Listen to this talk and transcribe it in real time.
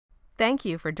Thank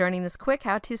you for joining this quick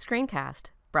how-to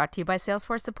screencast brought to you by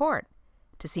Salesforce Support.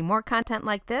 To see more content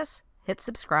like this, hit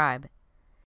subscribe.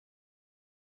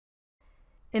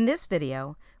 In this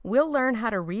video, we'll learn how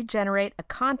to regenerate a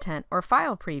content or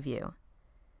file preview.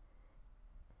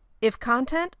 If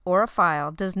content or a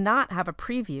file does not have a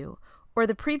preview or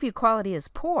the preview quality is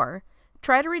poor,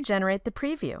 try to regenerate the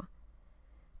preview.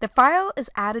 The file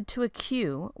is added to a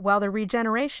queue while the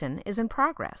regeneration is in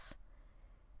progress.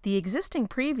 The existing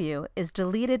preview is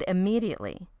deleted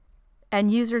immediately,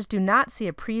 and users do not see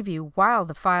a preview while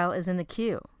the file is in the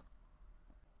queue.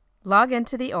 Log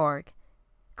into the org,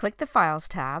 click the Files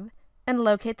tab, and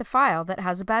locate the file that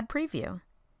has a bad preview.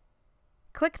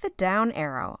 Click the down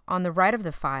arrow on the right of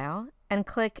the file and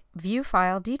click View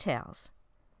File Details.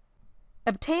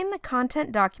 Obtain the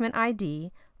content document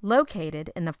ID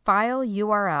located in the file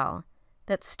URL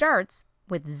that starts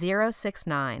with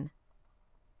 069.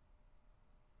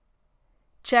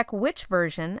 Check which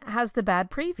version has the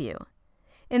bad preview.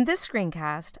 In this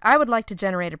screencast, I would like to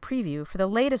generate a preview for the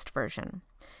latest version.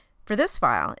 For this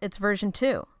file, it's version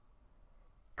 2.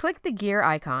 Click the gear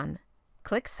icon,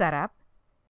 click Setup,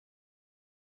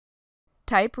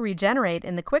 type Regenerate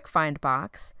in the Quick Find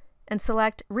box, and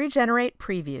select Regenerate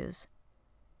Previews.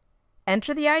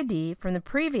 Enter the ID from the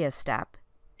previous step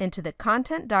into the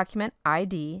Content Document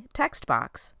ID text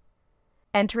box.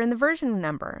 Enter in the version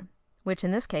number, which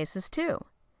in this case is 2.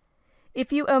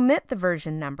 If you omit the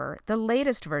version number, the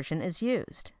latest version is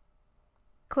used.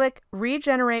 Click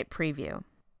Regenerate Preview.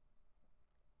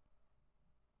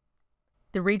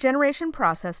 The regeneration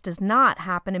process does not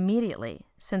happen immediately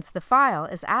since the file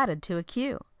is added to a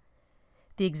queue.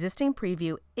 The existing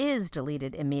preview is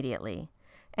deleted immediately,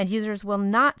 and users will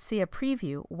not see a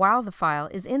preview while the file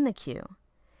is in the queue.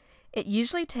 It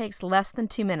usually takes less than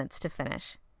 2 minutes to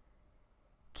finish.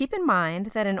 Keep in mind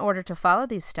that in order to follow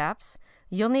these steps,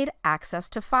 you'll need access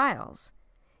to files.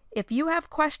 If you have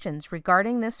questions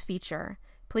regarding this feature,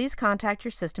 please contact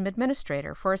your system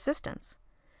administrator for assistance.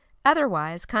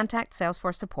 Otherwise, contact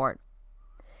Salesforce Support.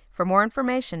 For more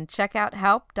information, check out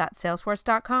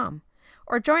help.salesforce.com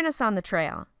or join us on the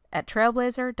trail at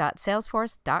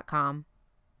trailblazer.salesforce.com.